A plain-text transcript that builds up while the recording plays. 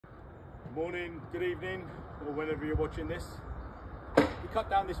Good morning, good evening, or whenever you're watching this. We cut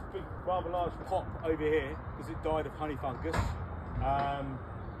down this big, rather large pop over here because it died of honey fungus,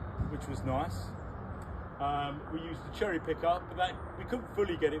 which was nice. We used the cherry picker, but we couldn't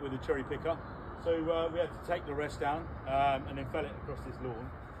fully get it with a cherry picker, so we had to take the rest down and then fell it across this lawn.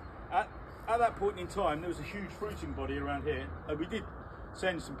 At that point in time, there was a huge fruiting body around here. We did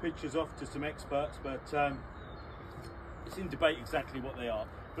send some pictures off to some experts, but it's in debate exactly what they are.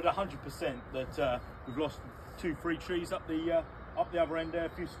 But 100% that we've lost 2 free trees up the other end there, a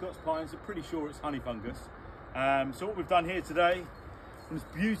few Scots pines. I'm pretty sure it's honey fungus. So what we've done here today, on this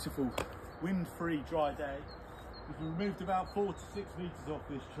beautiful wind-free dry day, is we removed about 4 to 6 meters off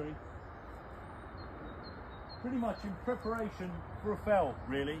this tree, pretty much in preparation for a fell,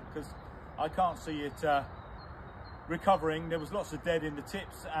 really, because I can't see it recovering. There was lots of dead in the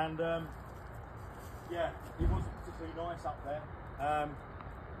tips, and yeah, it wasn't particularly nice up there.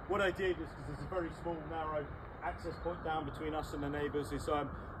 What I did is, because there's a very small narrow access point down between us and the neighbours, is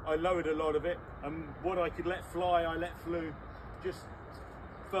I lowered a lot of it, and what I could let fly I let flew just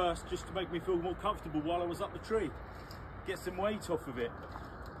first, just to make me feel more comfortable while I was up the tree, get some weight off of it,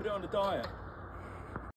 put it on the diet.